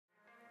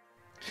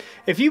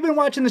If you've been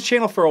watching this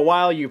channel for a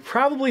while, you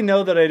probably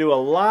know that I do a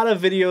lot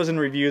of videos and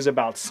reviews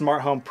about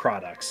smart home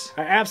products.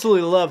 I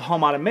absolutely love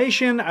home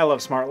automation, I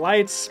love smart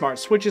lights, smart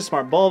switches,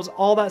 smart bulbs,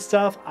 all that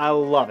stuff, I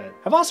love it.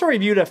 I've also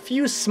reviewed a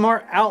few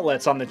smart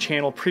outlets on the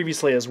channel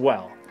previously as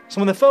well.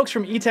 So when the folks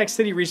from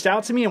Etekcity reached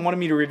out to me and wanted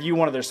me to review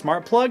one of their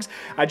smart plugs,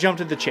 I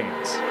jumped at the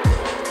chance.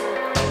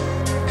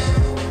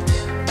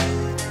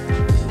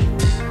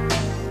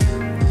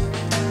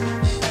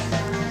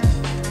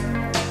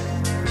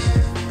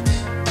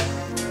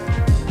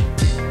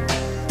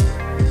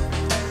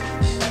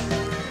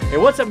 Hey,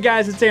 what's up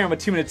guys, it's Aaron with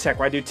 2 Minute Tech,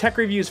 where I do tech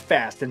reviews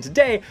fast, and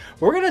today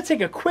we're going to take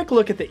a quick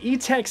look at the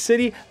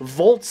Etekcity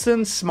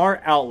Voltson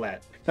Smart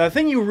Outlet. Now the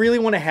thing you really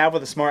want to have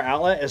with a smart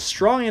outlet is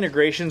strong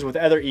integrations with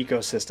other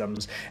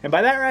ecosystems, and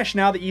by that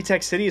rationale the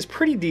Etekcity is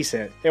pretty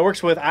decent. It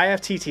works with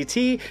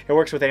IFTTT, it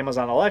works with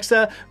Amazon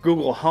Alexa,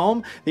 Google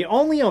Home. The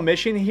only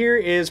omission here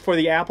is for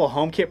the Apple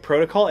HomeKit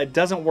protocol. It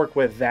doesn't work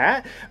with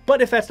that,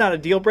 but if that's not a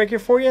deal breaker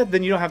for you,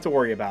 then you don't have to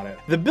worry about it.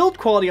 The build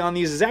quality on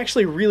these is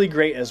actually really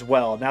great as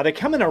well. Now they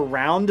come in a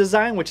round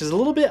design, which is a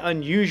little bit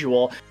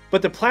unusual,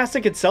 but the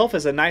plastic itself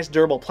is a nice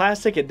durable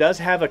plastic. It does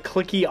have a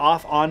clicky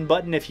off-on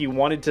button if you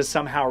wanted to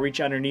somehow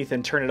reach underneath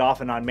and turn it off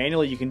and on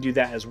manually, you can do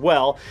that as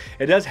well.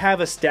 It does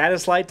have a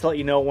status light to let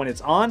you know when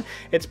it's on.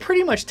 It's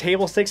pretty much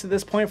table stakes at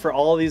this point for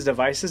all of these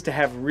devices to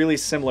have really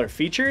similar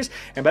features,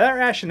 and by that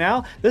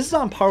rationale, this is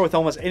on par with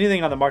almost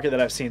anything on the market that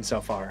I've seen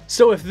so far.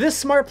 So if this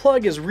smart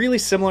plug is really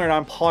similar and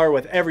on par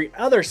with every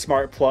other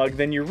smart plug,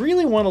 then you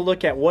really want to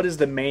look at what is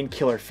the main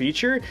killer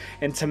feature,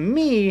 and to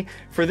me,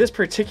 for this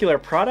particular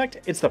product,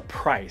 it's the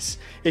price.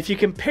 If you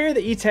compare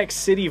the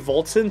Etekcity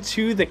Voltson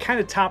to the kind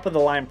of top of the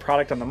line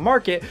product on the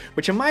market,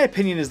 which in my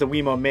opinion is the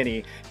Wemo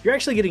Mini, you're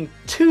actually getting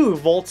 2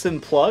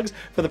 Voltson plugs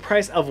for the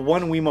price of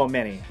 1 Wemo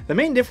Mini. The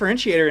main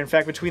differentiator, in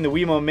fact, between the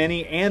Wemo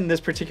Mini and this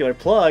particular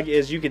plug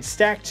is you could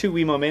stack 2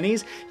 Wemo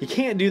Minis. You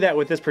can't do that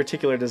with this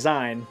particular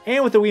design.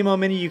 And with the Wemo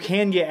Mini, you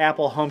can get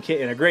Apple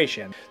HomeKit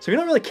integration. So if you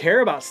don't really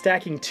care about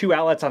stacking 2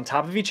 outlets on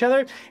top of each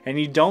other, and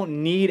you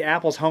don't need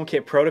Apple's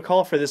HomeKit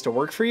protocol for this to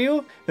work for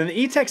you, then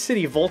the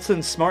Etekcity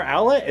Voltson Smart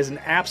Outlet is an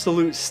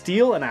absolute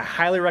steal, and I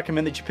highly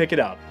recommend that you pick it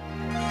up.